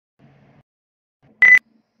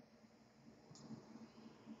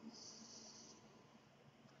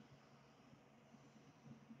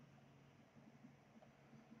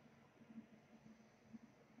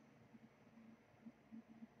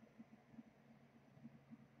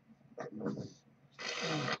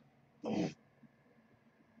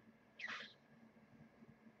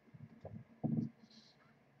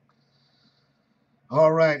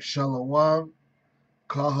All right, Shalom,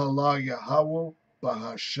 Kahala Yahweh,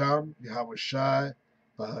 Bahasham, Yahweh Shai,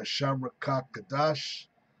 Bahasham Rakakadash.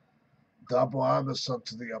 Double honors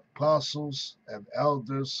unto the apostles and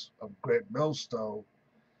elders of Great Millstone.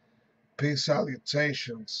 Peace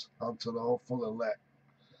salutations unto the hopeful elect.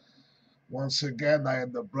 Once again, I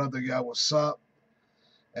am the brother Yahweh,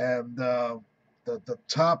 and the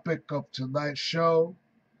topic of tonight's show,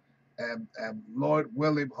 and Lord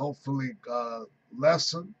willing, hopefully,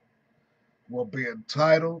 lesson will be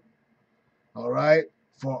entitled, all right,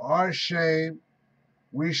 for our shame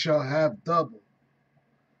we shall have double.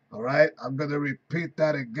 All right, I'm going to repeat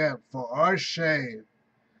that again. For our shame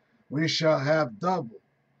we shall have double.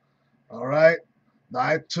 All right, now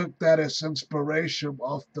I took that as inspiration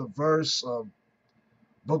off the verse of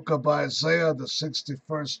Book of Isaiah, the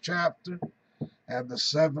 61st chapter and the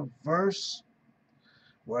 7th verse,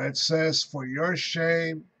 where it says, for your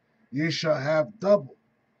shame ye shall have double.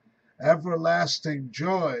 Everlasting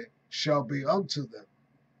joy shall be unto them.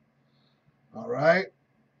 All right.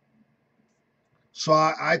 So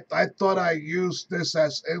I thought I used this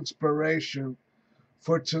as inspiration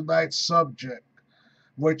for tonight's subject,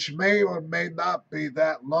 which may or may not be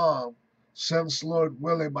that long, since Lord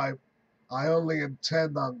willing, I only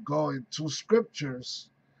intend on going to scriptures,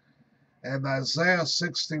 and Isaiah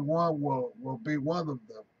 61 will be one of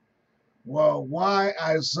them. Well, why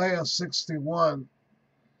Isaiah 61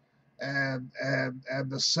 and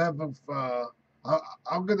the 7th?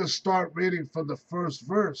 I'm going to start reading from the first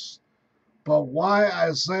verse. But why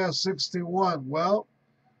Isaiah 61? Well,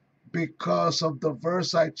 because of the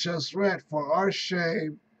verse I just read. For our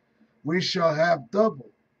shame we shall have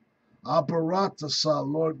double. Abaratasa,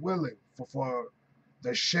 Lord willing. For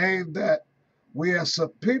the shame that we as a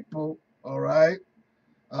people, all right,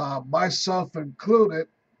 myself included,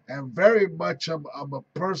 and very much on a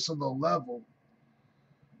personal level,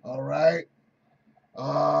 all right,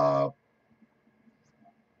 for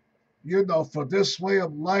this way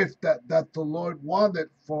of life that the Lord wanted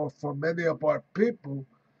for many of our people,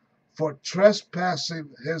 for trespassing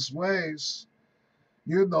his ways,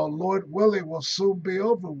 Lord willing, will soon be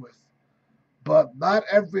over with. But not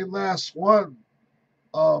every last one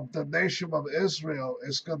of the nation of Israel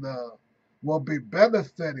will be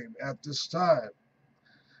benefiting at this time.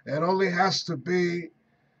 It only has to be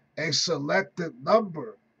a selected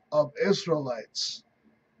number of Israelites,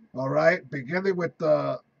 all right, beginning with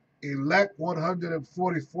the elect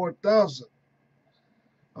 144,000,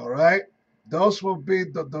 all right. Those will be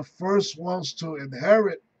the first ones to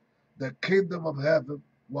inherit the kingdom of heaven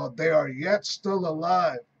while they are yet still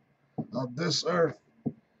alive on this earth.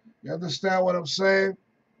 You understand what I'm saying?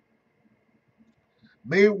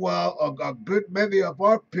 Meanwhile, a good many of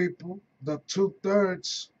our people, the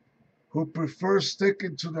 2/3, who prefer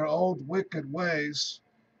sticking to their old wicked ways,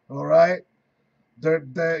 all right,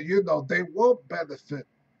 they won't benefit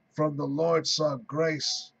from the Lord's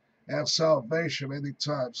grace and salvation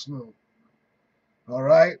anytime soon. All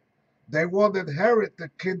right, they won't inherit the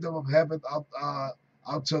kingdom of heaven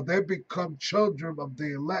until they become children of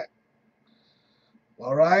the elect.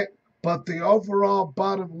 All right, but the overall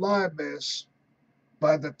bottom line is,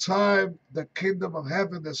 by the time the kingdom of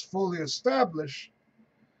heaven is fully established,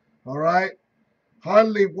 all right,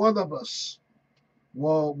 hardly one of us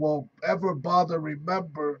will ever bother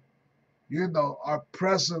remember, our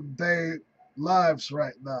present day lives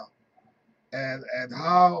right now, and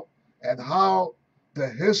how the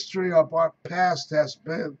history of our past has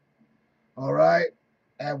been, all right,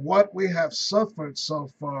 and what we have suffered so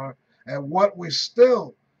far, and what we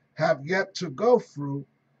still have yet to go through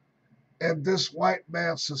in this white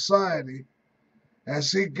man's society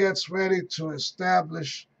as he gets ready to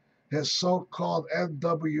establish his so-called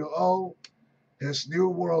NWO, his New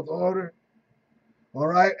World Order, all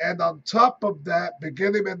right? And on top of that,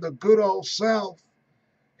 beginning in the good old South,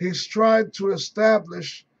 he's trying to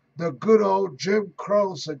establish the good old Jim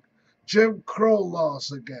Crow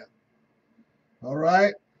laws again, all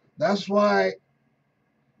right? That's why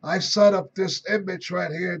I set up this image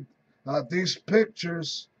right here, these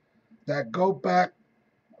pictures that go back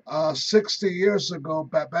 60 years ago,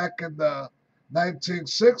 back in the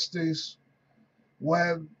 1960s,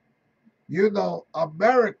 when,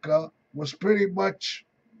 America was pretty much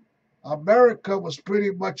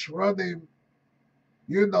running,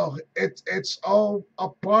 its own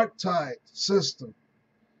apartheid system.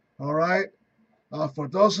 All right. For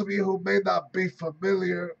those of you who may not be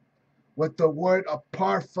familiar with the word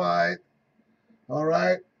apartheid, all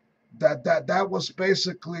right, that was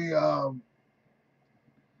basically a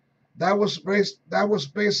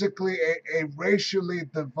racially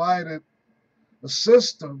divided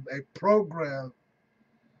system, a program,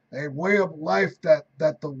 a way of life that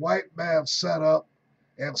the white man set up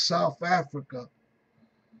in South Africa.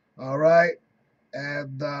 All right,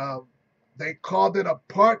 and they called it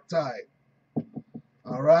apartheid.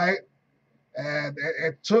 All right, and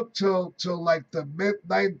it took till like the mid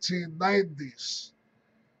 1990s.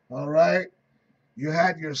 All right, you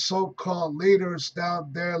had your so-called leaders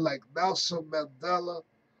down there like Nelson Mandela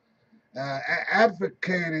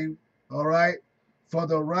advocating, all right, for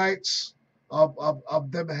the rights of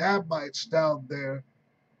them Hamites down there,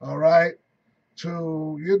 all right,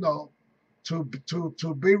 to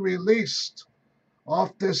to be released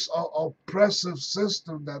off this oppressive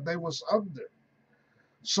system that they was under.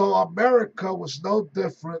 So America was no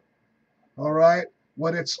different, all right,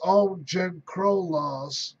 with its own Jim Crow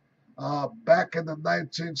laws back in the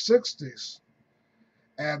 1960s.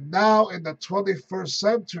 And now in the 21st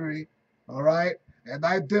century, all right, and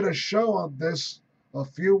I did a show on this a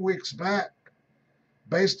few weeks back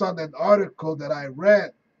based on an article that I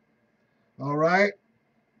read, all right.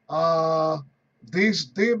 Uh, these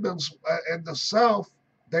demons in the South,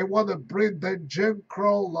 they want to bring the Jim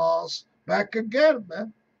Crow laws back again,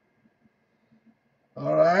 man.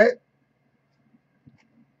 All right.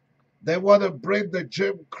 They want to bring the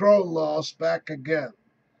Jim Crow laws back again.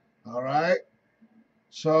 All right.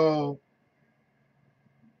 So,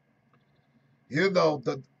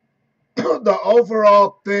 the the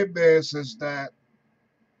overall thing is that,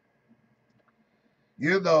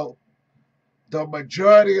 you know, the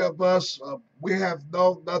majority of us, we have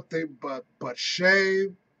known nothing but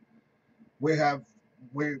shame. We have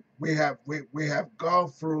we have gone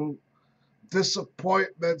through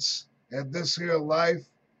disappointments in this here life.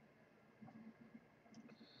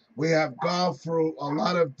 We have gone through a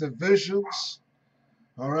lot of divisions,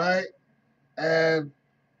 all right? And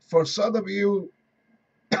for some of you,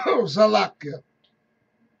 Zalakia,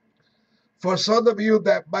 for some of you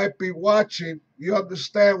that might be watching, you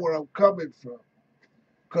understand where I'm coming from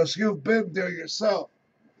because you've been there yourself.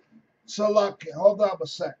 Zalakia, hold on a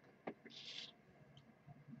second.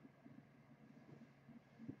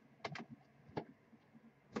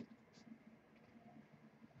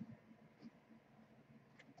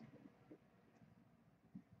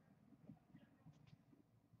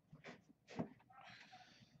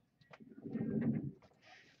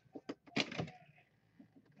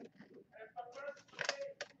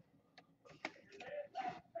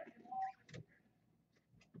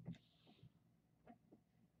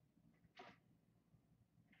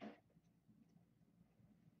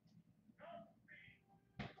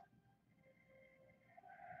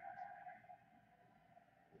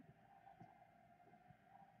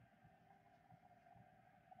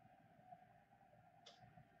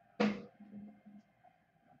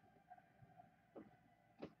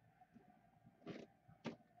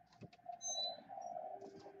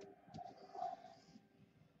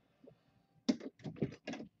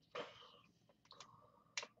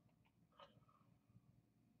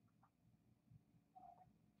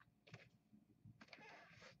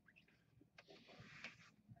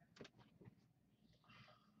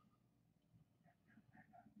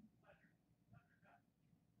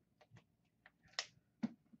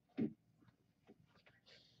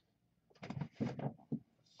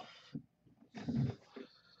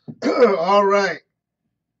 All right.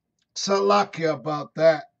 Salakia about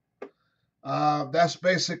that. That's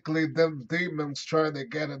basically them demons trying to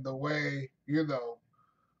get in the way,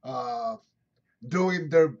 uh, doing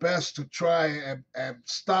their best to try and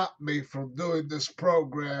stop me from doing this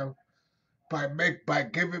program by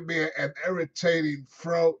giving me an irritating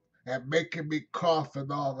throat and making me cough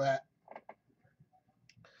and all that.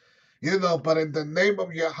 But in the name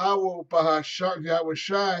of Yahweh Bahashar Yahweh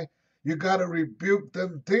Shai, you gotta rebuke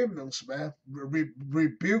them demons, man.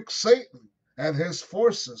 Rebuke Satan and his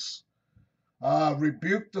forces.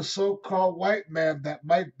 Rebuke the so-called white man that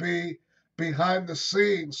might be behind the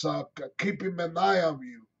scenes, keeping an eye on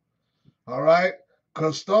you. All right,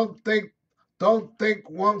 because don't think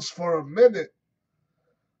once for a minute.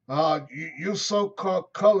 You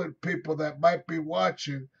so-called colored people that might be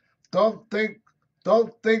watching, don't think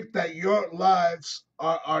don't think that your lives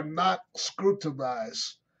are not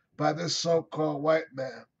scrutinized by this so-called white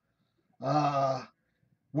man. Uh,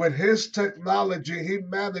 with his technology, he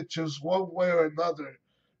manages one way or another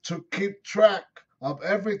to keep track of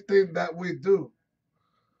everything that we do.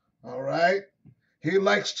 All right? He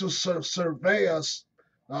likes to survey us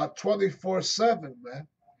 24/7, man.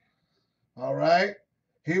 All right?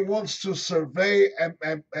 He wants to survey and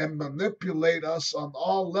manipulate us on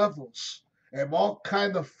all levels and all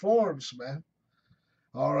kind of forms, man.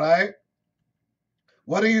 All right?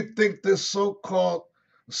 What do you think this so-called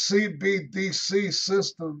CBDC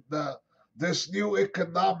system, this new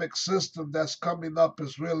economic system that's coming up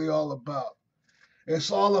is really all about.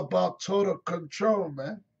 It's all about total control,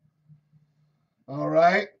 man. All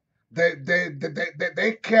right.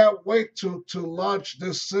 They can't wait to launch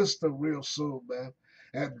this system real soon, man,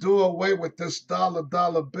 and do away with this dollar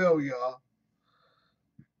bill, y'all.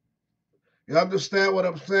 You understand what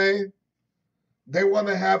I'm saying? They want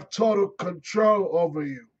to have total control over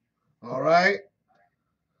you. All right.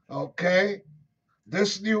 Okay.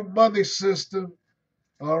 This new money system.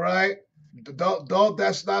 All right. Though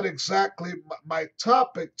that's not exactly my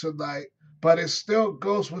topic tonight, but it still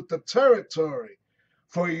goes with the territory.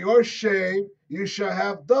 For your shame, you shall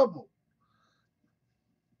have double.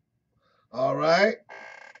 All right?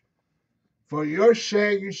 For your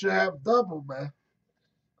shame, you shall have double, man.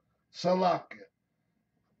 Salakia.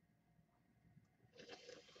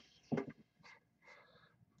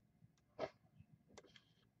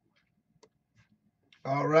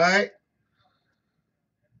 All right?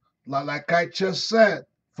 Like I just said,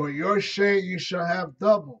 for your shame, you shall have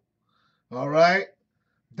double. All right?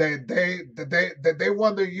 They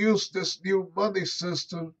want to use this new money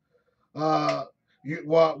system uh,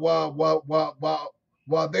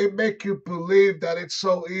 while they make you believe that it's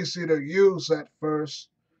so easy to use at first,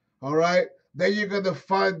 all right, then you're going to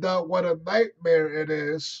find out what a nightmare it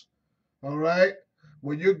is, all right,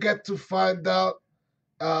 when you get to find out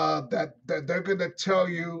that they're going to tell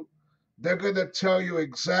you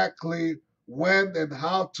exactly when and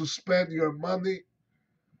how to spend your money,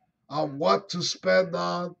 on what to spend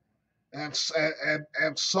on, and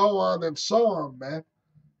so on and so on, man.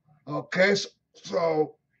 Okay,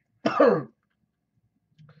 so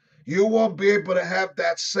you won't be able to have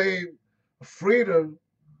that same freedom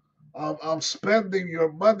on spending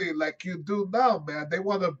your money like you do now, man. They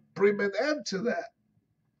want to bring an end to that.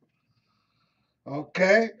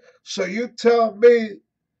 Okay, so you tell me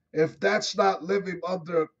if that's not living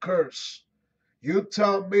under a curse. You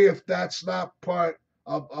tell me if that's not part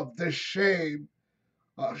of this shame,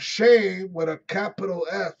 shame with a capital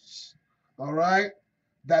S, all right,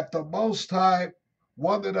 that the Most High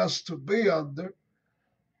wanted us to be under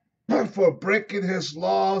for breaking his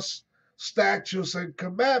laws, statutes, and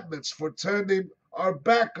commandments, for turning our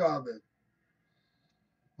back on it.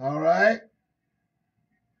 All right?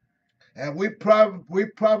 And we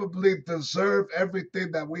probably deserve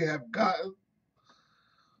everything that we have gotten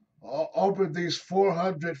over these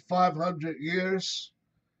 400, 500 years.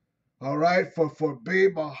 All right? For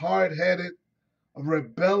being a hard headed,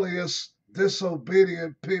 rebellious,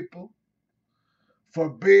 disobedient people, for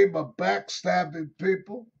being a backstabbing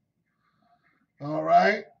people. All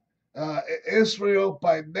right? Israel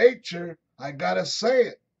by nature, I gotta say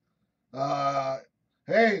it. Uh,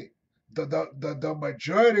 hey, the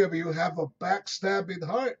majority of you have a backstabbing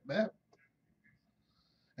heart, man.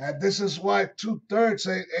 And this is why 2/3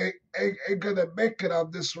 ain't gonna make it on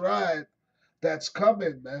this ride that's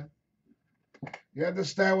coming, man. You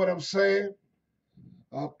understand what I'm saying?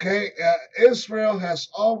 Okay, Israel has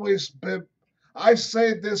always been, I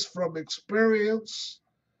say this from experience,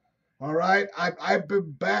 all right? I've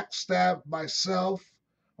been backstabbed myself,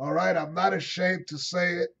 all right? I'm not ashamed to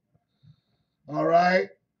say it, all right?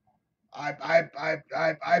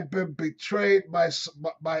 I've been betrayed my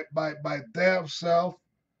damn self.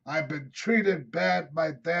 I've been treated bad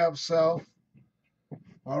my damn self.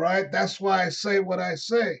 All right, that's why I say what I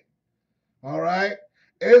say. All right,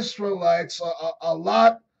 Israelites, a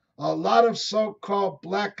lot of so-called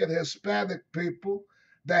black and Hispanic people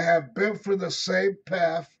that have been through the same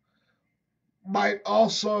path might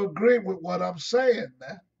also agree with what I'm saying,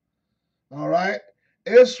 man. All right,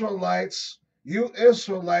 Israelites, you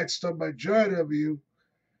Israelites, the majority of you,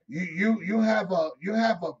 you have a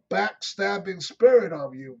backstabbing spirit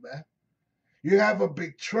on you, man. You have a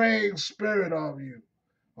betraying spirit on you.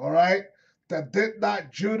 All right? That did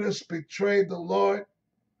not Judas betray the Lord?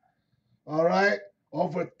 All right?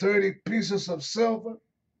 Over 30 pieces of silver.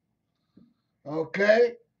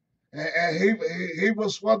 Okay? And he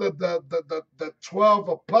was one of the 12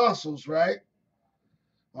 apostles, right?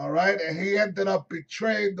 All right? And he ended up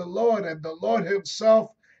betraying the Lord, and the Lord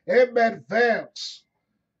himself in advance,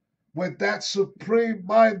 with that supreme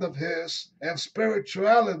mind of his and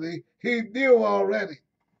spirituality, he knew already.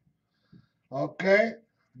 Okay,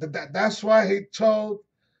 that's why he told.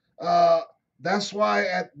 Uh, that's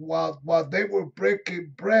why while they were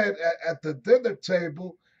breaking bread at the dinner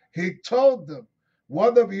table, he told them,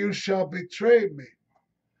 "One of you shall betray me."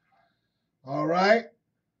 All right,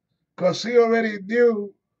 because he already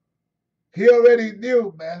knew. He already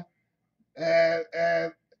knew, man.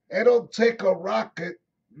 And it don't take a rocket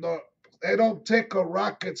nor don't take a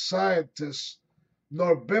rocket scientist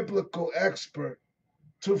nor biblical expert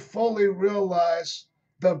to fully realize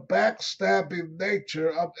the backstabbing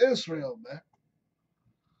nature of Israel, man.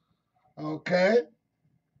 Okay?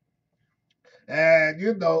 And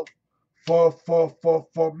you know, for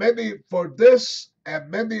many for this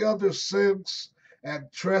and many other sins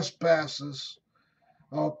and trespasses,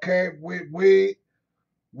 okay, we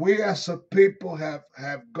as a people have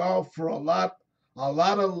gone through a lot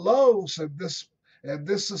of lows in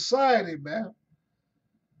this society, man.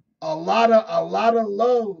 A lot of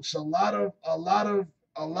lows, a lot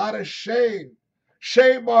of shame.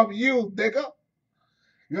 Shame on you, nigga.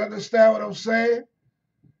 You understand what I'm saying?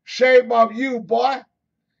 Shame on you, boy.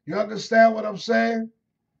 You understand what I'm saying?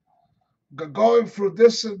 Going through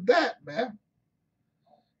this and that, man.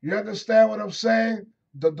 You understand what I'm saying?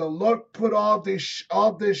 The Lord put all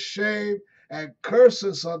this shame and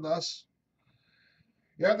curses on us.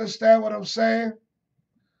 You understand what I'm saying?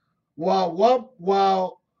 While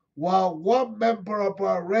one member of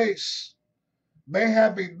our race may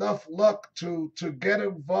have enough luck to get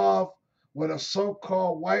involved with a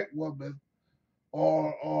so-called white woman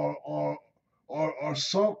or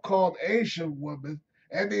so-called Asian woman,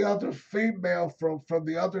 any other female from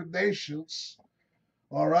the other nations,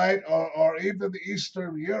 all right, or even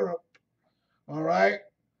Eastern Europe, all right.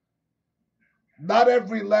 Not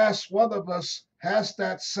every last one of us has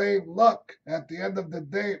that same luck at the end of the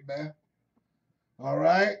day, man. All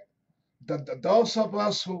right. Those of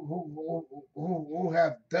us who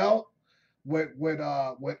have dealt with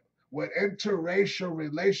interracial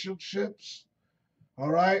relationships, all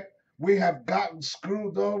right, we have gotten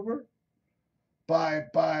screwed over by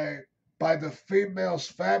by by the female's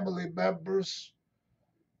family members,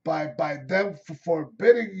 by them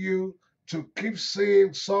forbidding you to keep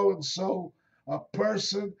seeing so and so a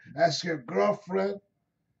person as your girlfriend,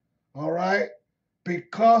 all right,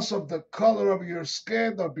 because of the color of your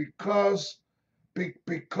skin or because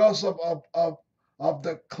of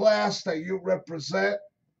the class that you represent,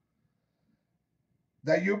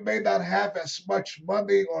 that you may not have as much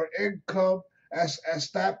money or income as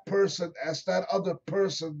that other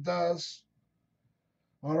person does.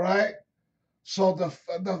 All right. So the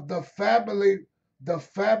family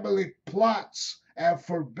plots and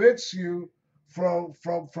forbids you from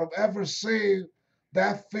ever seeing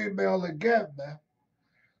that female again, man.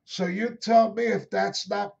 So you tell me if that's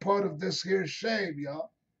not part of this here shame,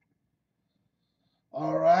 y'all.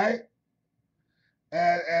 All right.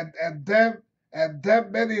 And then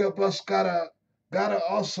many of us gotta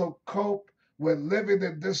also cope with living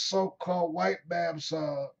in this so-called white man's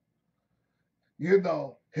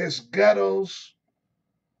his ghettos,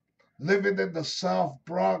 living in the South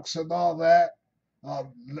Bronx and all that,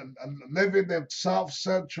 living in South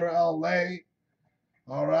Central LA,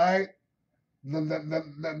 all right, living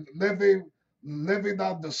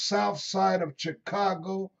on the south side of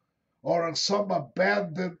Chicago or in some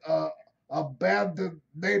abandoned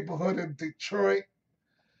neighborhood in Detroit.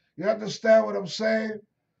 You understand what I'm saying?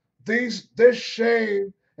 This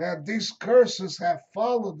shame and these curses have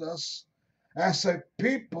followed us as a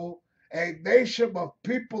people, a nation of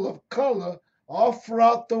people of color all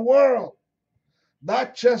throughout the world,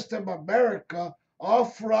 not just in America, all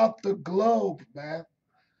throughout the globe, man,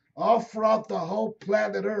 all throughout the whole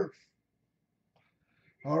planet Earth.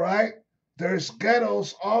 All right? There's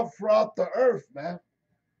ghettos all throughout the earth, man.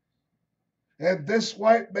 And this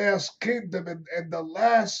white man's kingdom, in the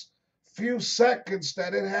last few seconds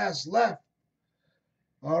that it has left,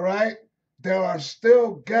 all right, there are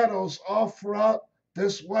still ghettos all throughout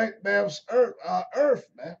this white man's earth,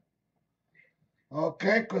 man.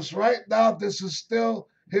 Okay, because right now this is still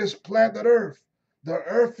his planet Earth. The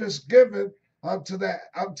earth is given unto the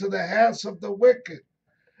hands of the wicked.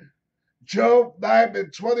 Job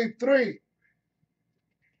 9:23.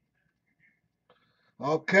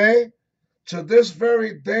 Okay, to this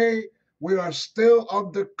very day we are still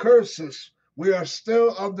under curses. We are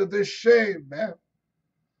still under this shame, man.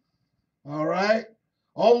 All right.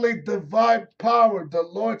 Only divine power, the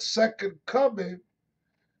Lord's second coming,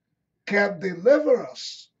 can deliver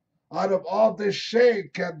us out of all this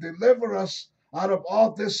shame, can deliver us out of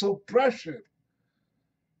all this oppression,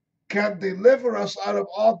 can deliver us out of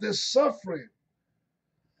all this suffering.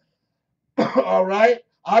 All right?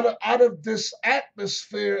 Out of this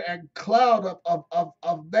atmosphere and cloud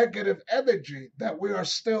of negative energy that we are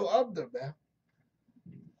still under, man.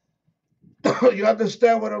 You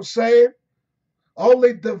understand what I'm saying?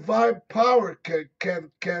 Only divine power can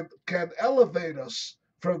elevate us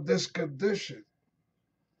from this condition.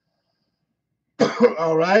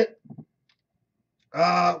 All right.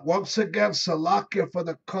 Once again, Salakia for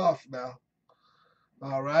the cough now.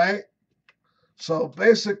 All right. So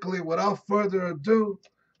basically, without further ado,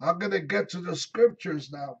 I'm going to get to the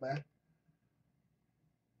scriptures now, man.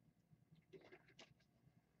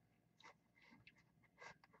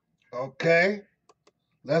 Okay.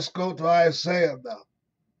 Let's go to Isaiah now.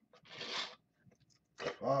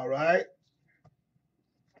 All right.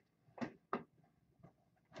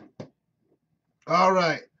 All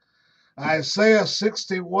right. Isaiah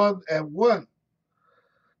 61 and 1.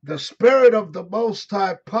 The Spirit of the Most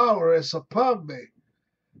High Power is upon me,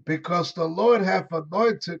 because the Lord hath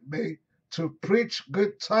anointed me to preach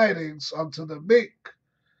good tidings unto the meek.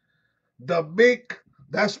 The meek,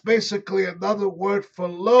 that's basically another word for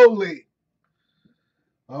lowly.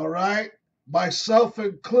 All right. Myself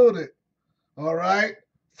included. All right.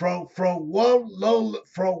 From one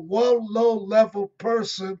low level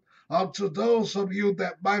person unto those of you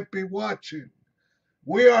that might be watching.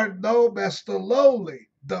 We are known as the lowly,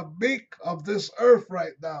 the meek of this earth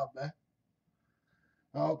right now, man.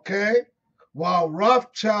 Okay? While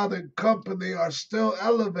Rothschild and company are still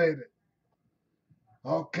elevated.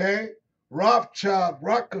 Okay? Rothschild,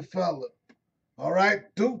 Rockefeller, all right?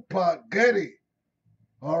 DuPont, Getty,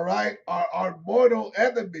 all right? Our mortal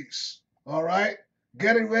enemies, all right?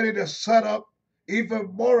 Getting ready to set up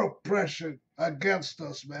even more oppression against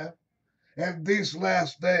us, man, in these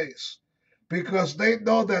last days, because they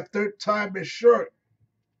know that their time is short.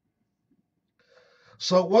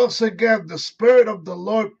 So once again, the Spirit of the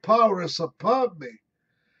Lord power is upon me,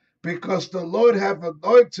 because the Lord hath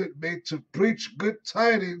anointed me to preach good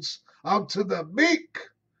tidings unto the meek.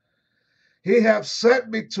 He hath sent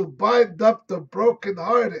me to bind up the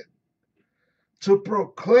brokenhearted, to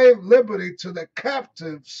proclaim liberty to the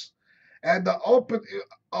captives, and the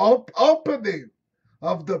opening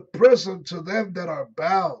of the prison to them that are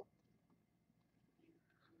bound.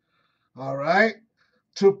 All right?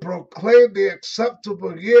 To proclaim the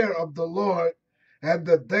acceptable year of the Lord and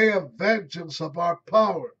the day of vengeance of our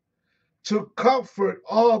power, to comfort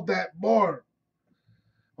all that mourn.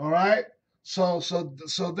 All right? So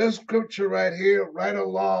this scripture right here, right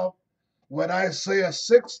along with Isaiah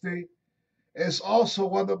 60, is also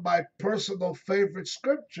one of my personal favorite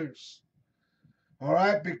scriptures. All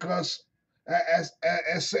right? Because as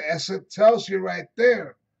it tells you right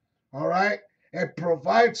there, all right? It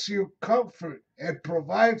provides you comfort. It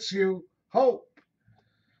provides you hope.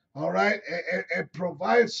 All right? It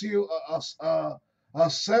provides you a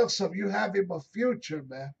sense of you having a future,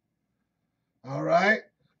 man. All right?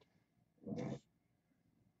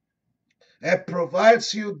 It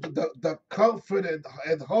provides you the comfort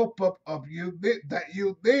and hope of you that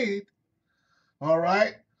you need. All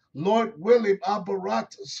right? Lord willing,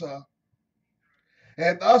 Abaratasa,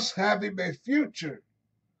 and us having a future.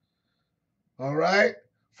 All right?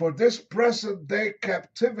 For this present day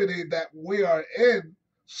captivity that we are in,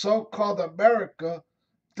 so called America,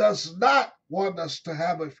 does not want us to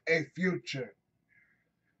have a future.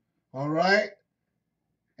 All right?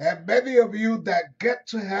 And many of you that get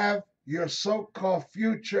to have your so called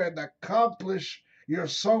future and accomplish your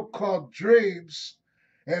so called dreams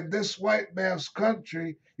in this white man's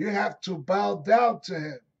country, you have to bow down to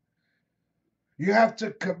him. You have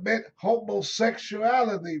to commit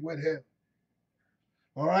homosexuality with him.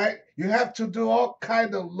 All right? You have to do all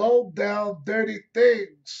kind of low down, dirty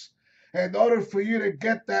things in order for you to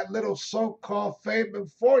get that little so-called fame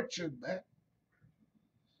and fortune, man.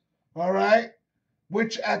 All right?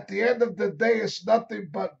 Which at the end of the day is nothing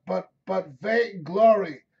but vain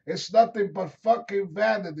glory. It's nothing but fucking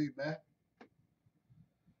vanity, man.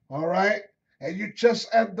 All right? And you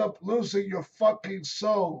just end up losing your fucking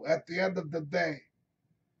soul at the end of the day.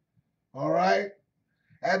 All right?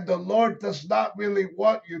 And the Lord does not really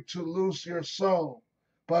want you to lose your soul.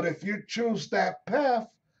 But if you choose that path,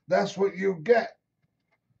 that's what you get.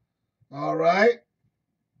 All right?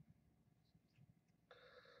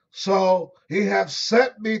 So he hath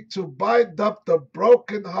sent me to bind up the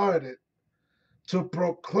brokenhearted, to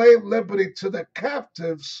proclaim liberty to the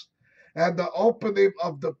captives, and the opening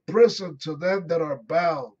of the prison to them that are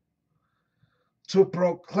bound, to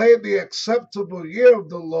proclaim the acceptable year of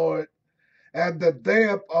the Lord and the day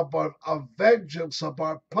of vengeance of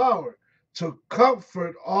our power, to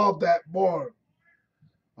comfort all that mourn.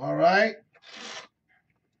 All right?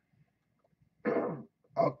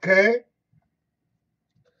 Okay?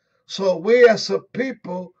 So we as a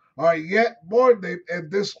people are yet mourning in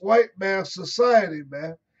this white man society,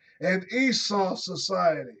 man, in Esau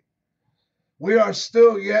society. We are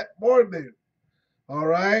still yet mourning. All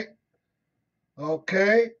right?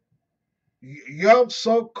 Okay? Young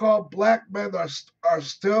so-called black men are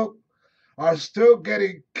still are still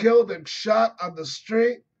getting killed and shot on the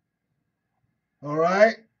street. All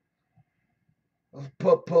right.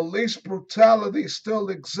 Police brutality still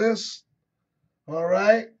exists. All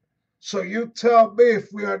right. So you tell me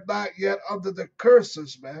if we are not yet under the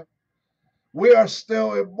curses, man. We are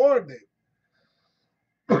still in mourning.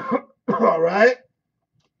 All right.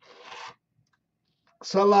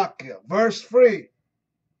 Salakia. Verse 3.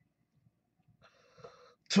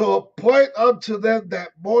 To appoint unto them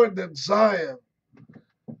that mourn in Zion,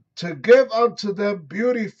 to give unto them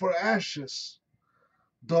beauty for ashes,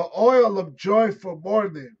 the oil of joy for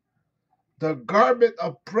mourning, the garment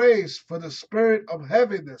of praise for the spirit of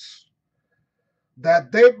heaviness,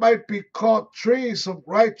 that they might be called trees of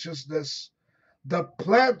righteousness, the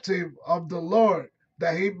planting of the Lord,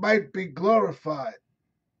 that he might be glorified.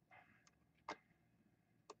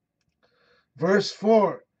 Verse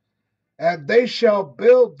 4. And they shall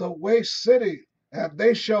build the waste city, and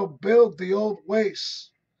they shall build the old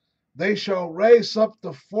wastes. They shall raise up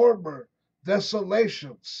the former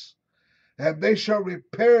desolations, and they shall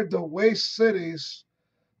repair the waste cities,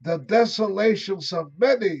 the desolations of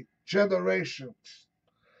many generations.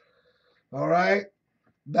 All right?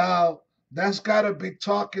 Now, that's got to be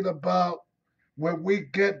talking about when we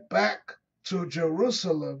get back to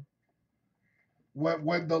Jerusalem,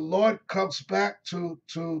 when the Lord comes back to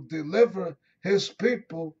deliver his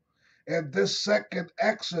people in this second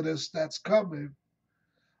Exodus that's coming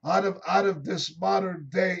out of this modern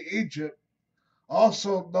day Egypt,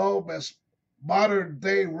 also known as modern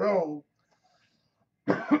day Rome.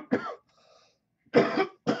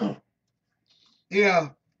 Yeah,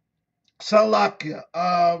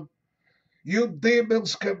 Salakia. You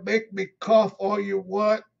demons can make me cough all you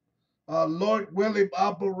want. Lord willing,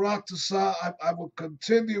 Abaratasa, I will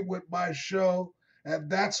continue with my show, and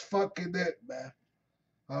that's fucking it, man.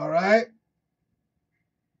 All right?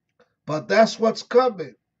 But that's what's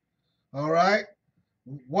coming. All right?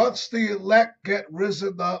 Once the elect get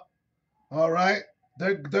risen up, all right,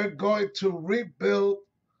 they're going to rebuild,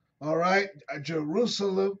 all right,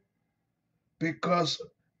 Jerusalem, because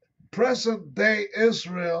present day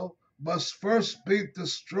Israel must first be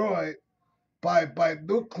destroyed by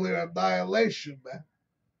nuclear annihilation, man.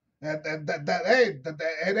 And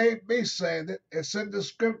it ain't me saying it. It's in the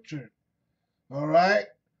scripture. All right?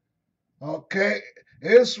 Okay?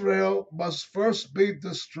 Israel must first be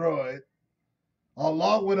destroyed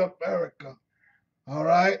along with America. All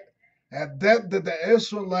right? And then the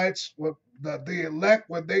Israelites, the elect,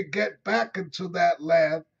 when they get back into that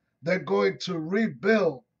land, they're going to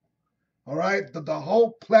rebuild. All right? The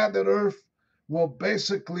whole planet Earth will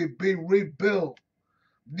basically be rebuilt.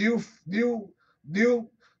 New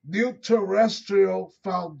terrestrial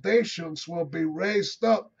foundations will be raised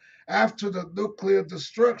up after the nuclear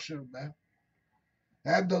destruction, man.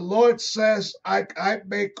 And the Lord says, I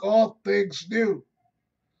make all things new.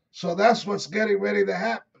 So that's what's getting ready to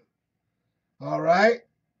happen. All right?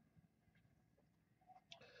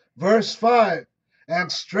 Verse 5. And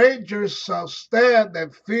strangers shall stand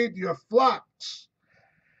and feed your flocks,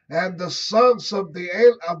 and the sons of the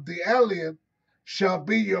alien shall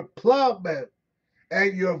be your plowmen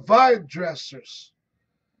and your vine dressers.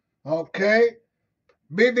 Okay?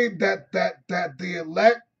 Meaning that the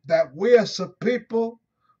elect, that we as a people,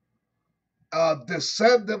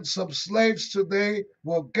 descendants of slaves today,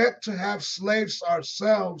 will get to have slaves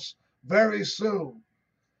ourselves very soon.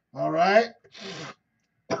 All right?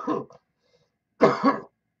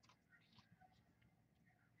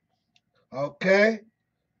 Okay?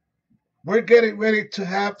 We're getting ready to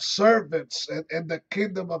have servants in the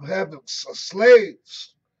kingdom of heaven,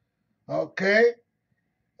 slaves. Okay?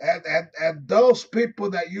 And those people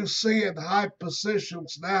that you see in high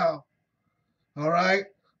positions now, all right,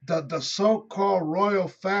 the so-called royal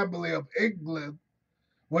family of England,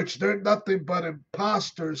 which they're nothing but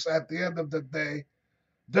imposters at the end of the day,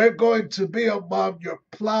 they're going to be among your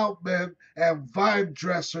plowmen and vine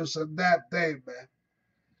dressers in that day, man.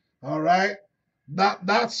 All right?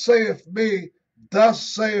 Not saith me, thus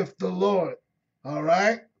saith the Lord. All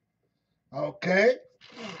right? Okay?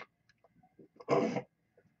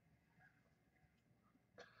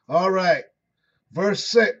 All right. Verse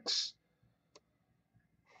 6.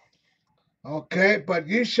 Okay, but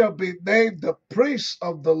ye shall be named the priests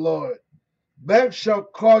of the Lord. Men shall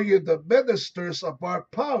call you the ministers of our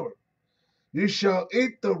power. You shall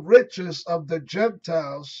eat the riches of the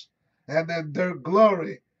Gentiles, and in their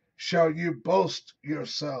glory shall you boast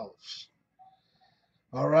yourselves.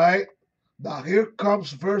 All right, now here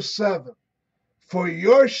comes verse 7. For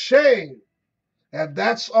your shame, and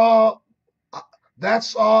that's all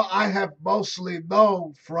I have mostly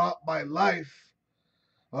known throughout my life.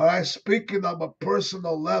 All right, speaking on a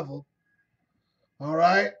personal level. All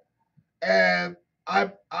right, and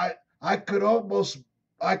I I I could almost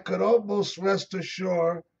rest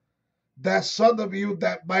assured that some of you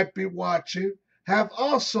that might be watching have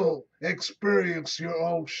also experienced your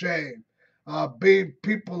own shame, being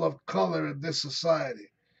people of color in this society.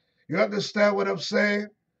 You understand what I'm saying?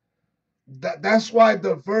 That's why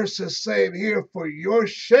the verse is saying here, for your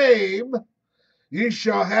shame ye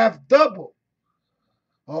shall have double.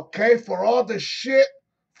 Okay, for all the shit,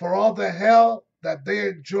 for all the hell that they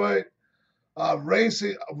enjoyed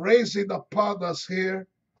raising upon us here,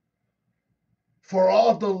 for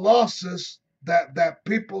all the losses that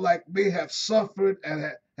people like me have suffered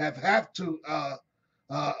and uh,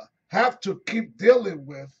 have to keep dealing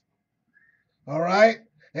with. All right,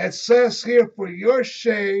 it says here, for your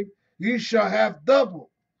shame ye shall have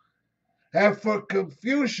double, and for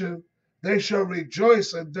confusion they shall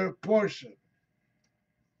rejoice in their portion.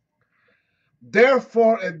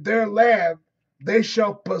 Therefore, in their land they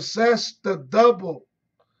shall possess the double.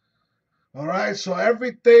 All right, so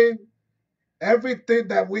everything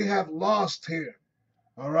that we have lost here,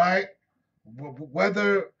 all right,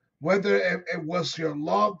 whether it was your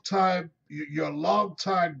long time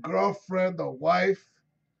girlfriend or wife,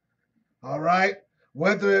 all right,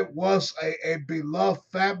 whether it was a beloved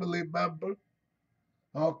family member,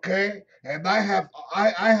 okay, and I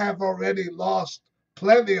have already lost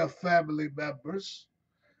plenty of family members,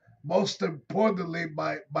 most importantly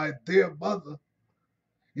my dear mother.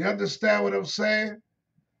 You understand what I'm saying?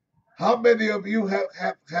 How many of you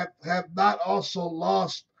have not also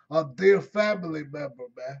lost a dear family member,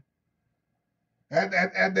 man?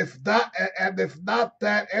 And if not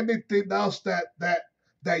that, anything else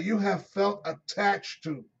that you have felt attached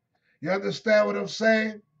to. You understand what I'm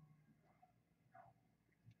saying?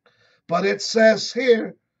 But it says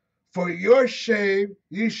here, for your shame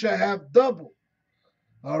ye shall have double.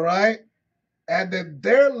 All right? And in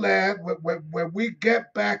their land, when we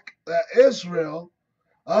get back Israel,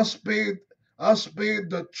 us being us being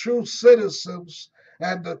the true citizens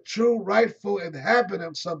and the true rightful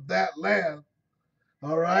inhabitants of that land,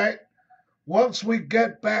 all right? Once we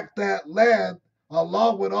get back that land,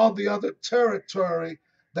 along with all the other territory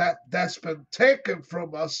that's been taken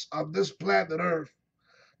from us on this planet Earth,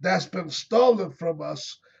 that's been stolen from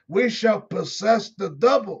us, we shall possess the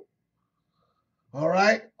double. All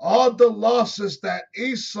right? All the losses that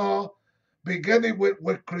Esau, beginning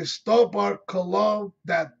with Cristobal Colon,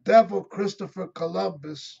 that devil Christopher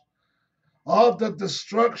Columbus, all the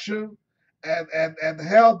destruction and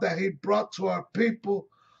hell that he brought to our people,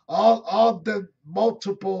 all the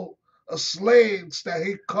multiple slayings that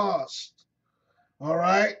he caused. All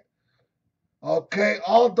right? Okay,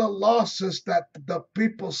 all the losses that the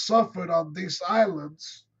people suffered on these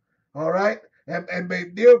islands, all right, and may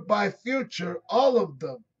nearby future, all of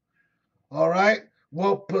them, all right,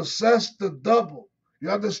 will possess the double.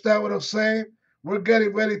 You understand what I'm saying? We're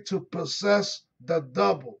getting ready to possess the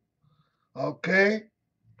double, okay?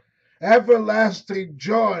 Everlasting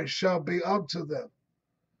joy shall be unto them,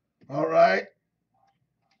 all right?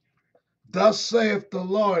 Thus saith the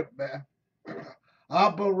Lord, man.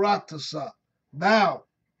 Abaratasa. Now,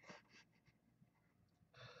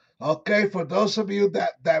 okay, for those of you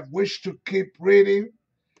that wish to keep reading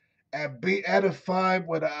and be edified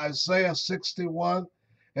with Isaiah 61,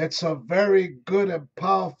 it's a very good and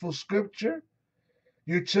powerful scripture.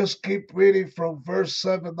 You just keep reading from verse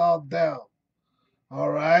 7 on down. All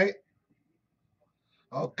right?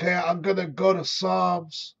 Okay, I'm going to go to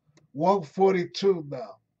Psalms 142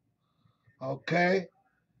 now. Okay?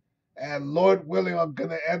 And Lord willing, I'm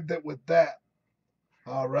going to end it with that.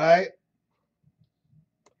 All right?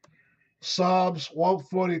 Psalms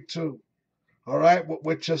 142. All right?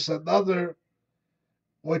 Which is another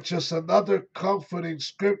comforting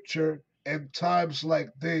scripture in times like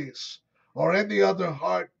these or any other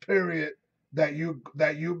hard period that you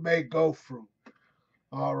may go through.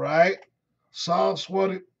 All right? Psalms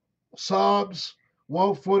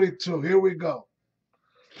 142. Here we go.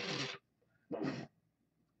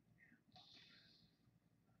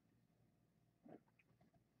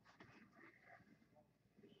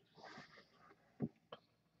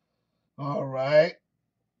 All right.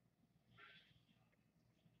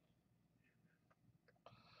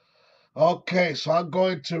 Okay, so I'm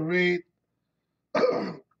going to read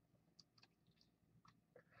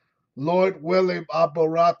Lord willing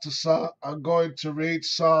Abaratasa. I'm going to read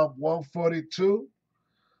Psalm 142.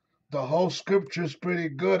 The whole scripture is pretty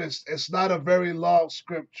good. It's not a very long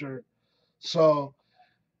scripture. So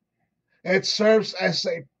it serves as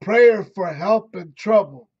a prayer for help in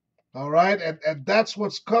trouble. All right. And that's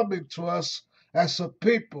what's coming to us as a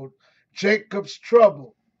people. Jacob's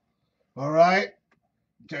trouble, all right?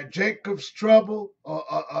 Jacob's trouble,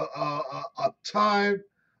 a time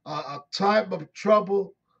of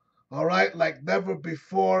trouble, all right, like never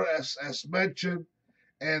before, as mentioned,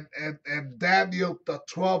 and Daniel the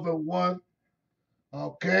 12:1,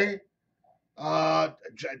 okay.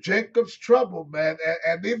 Jacob's trouble, man,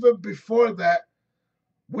 and even before that,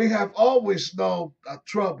 we have always known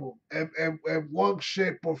trouble in one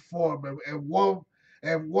shape or form, in one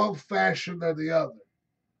fashion or the other.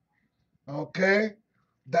 Okay,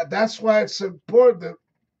 that's why it's important.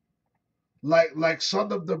 Like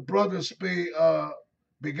some of the brothers be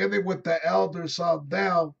beginning with the elders on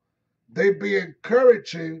down, they be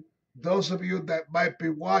encouraging those of you that might be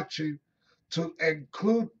watching to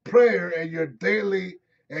include prayer in your daily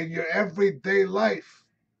and your everyday life.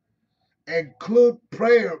 Include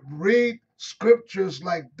prayer, read scriptures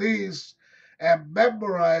like these and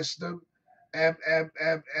memorize them and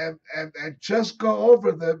just go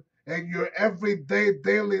over them in your everyday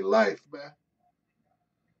daily life, man.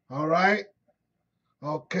 All right?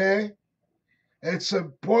 Okay? It's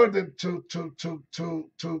important to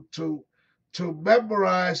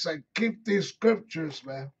memorize and keep these scriptures,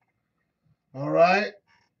 man. All right?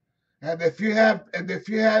 And if you have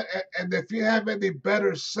any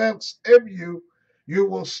better sense in you, you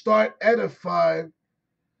will start edifying,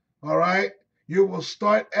 all right? You will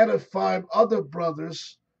start edifying other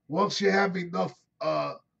brothers once you have enough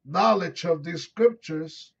knowledge of these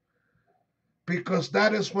scriptures, because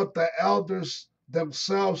that is what the elders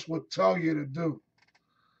themselves would tell you to do.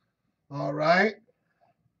 All right?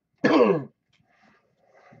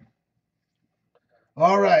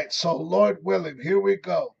 All right, so Lord willing, here we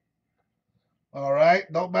go. All right,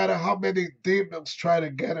 no matter how many demons try to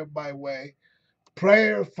get in my way,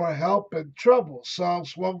 prayer for help in trouble.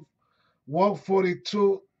 Psalms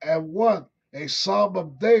 142:1, a psalm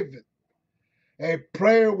of David, a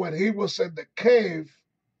prayer when he was in the cave.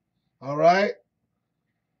 All right,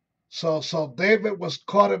 so David was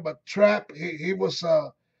caught in a trap. He was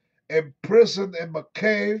imprisoned in a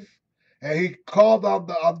cave, and he called on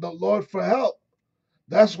the Lord for help.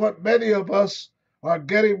 That's what many of us are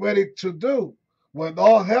getting ready to do when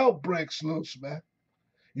all hell breaks loose, man.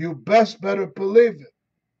 You best better believe it.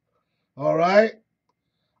 All right?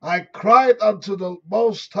 I cried unto the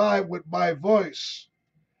Most High with my voice.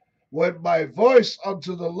 With my voice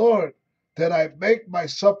unto the Lord did I make my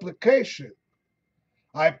supplication.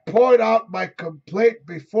 I poured out my complaint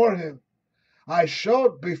before him. I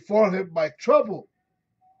showed before him my trouble.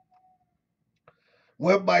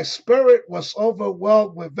 When my spirit was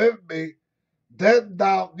overwhelmed within me, then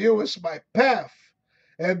thou knewest my path,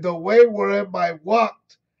 and the way wherein I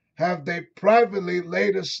walked have they privately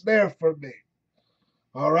laid a snare for me.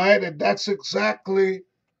 All right, and that's exactly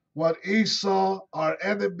what Esau, our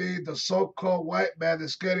enemy, the so-called white man,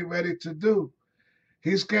 is getting ready to do.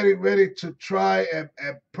 He's getting ready to try and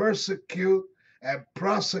persecute and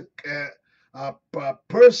prosecute,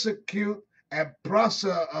 persecute and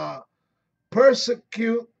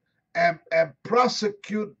persecute and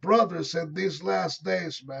prosecute brothers in these last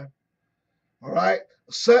days, man. All right,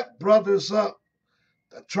 set brothers up,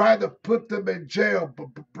 try to put them in jail, but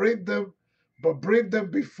bring them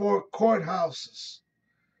before courthouses.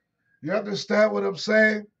 You understand what I'm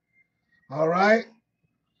saying? All right.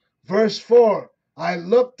 Verse 4, I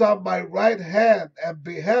looked on my right hand and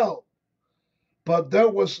beheld, but there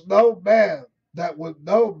was no man that would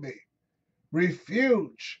know me.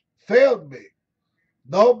 Refuge failed me.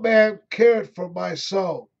 No man cared for my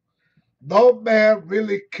soul. No man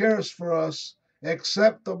really cares for us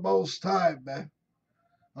except the Most High, man.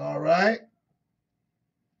 All right.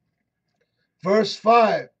 Verse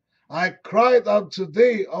 5, I cried unto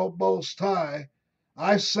thee, O Most High.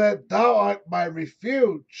 I said, Thou art my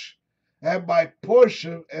refuge and my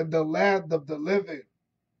portion in the land of the living.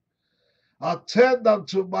 Attend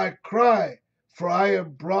unto my cry, for I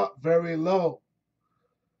am brought very low.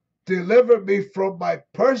 Deliver me from my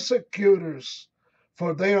persecutors,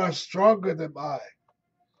 for they are stronger than I.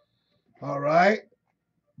 All right?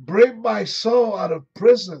 Bring my soul out of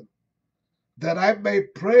prison, that I may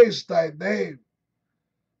praise thy name.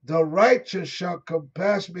 The righteous shall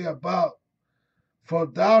compass me about, for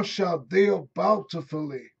thou shalt deal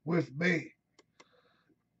bountifully with me.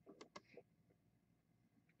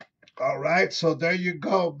 All right, so there you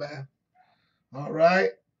go, man. All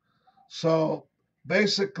right, so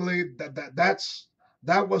basically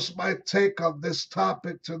that was my take on this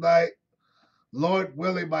topic tonight. Lord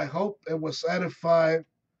willing, I hope it was edifying.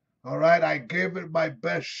 All right, I gave it my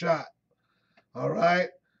best shot. All right,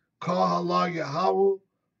 Call Allah Yahweh,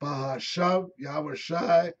 Bahasham, Yahweh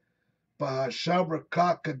Shai, Bahasham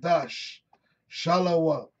Rakakadash.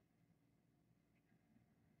 Shalom.